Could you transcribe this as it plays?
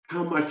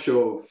how much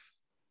of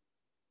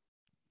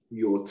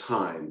your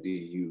time do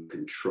you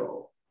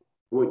control?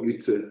 I want you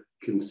to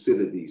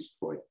consider these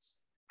points.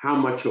 How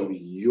much of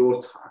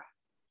your time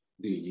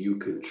do you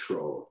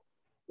control?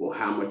 Or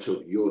how much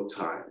of your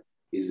time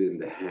is in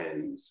the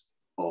hands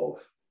of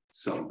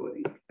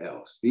somebody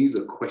else? These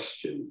are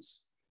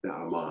questions that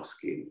I'm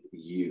asking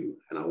you,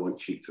 and I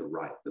want you to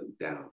write them down.